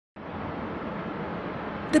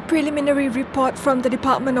The preliminary report from the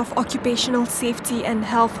Department of Occupational Safety and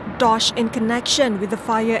Health (DOSH) in connection with the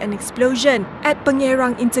fire and explosion at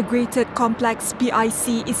Pengerang Integrated Complex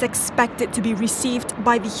 (PIC) is expected to be received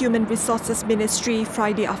by the Human Resources Ministry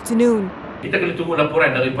Friday afternoon. Kita kena tunggu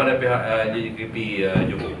laporan daripada pihak JKP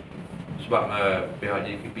Johor. Sebab pihak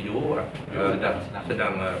JKP Johor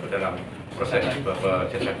sedang dalam proses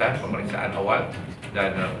siasatan pemeriksaan awal,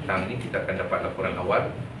 dan petang ini kita akan dapat laporan awal.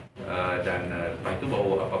 Dan lepas itu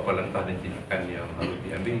bahawa apa-apa langkah dan tindakan yang harus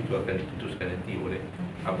diambil itu akan diputuskan nanti oleh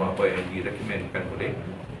apa-apa yang direkomendkan oleh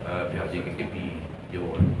pihak JKP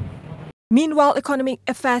Johor. Meanwhile, Economic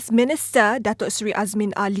Affairs Minister Datuk Seri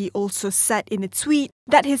Azmin Ali also said in a tweet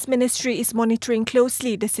that his ministry is monitoring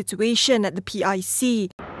closely the situation at the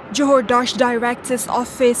PIC. Johor DOSH Director's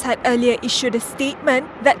Office had earlier issued a statement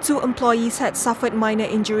that 2 employees had suffered minor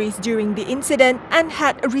injuries during the incident and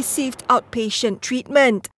had received outpatient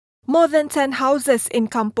treatment. More than 10 houses in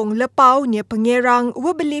Kampung Lepau near Pengerang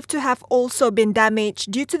were believed to have also been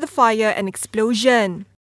damaged due to the fire and explosion.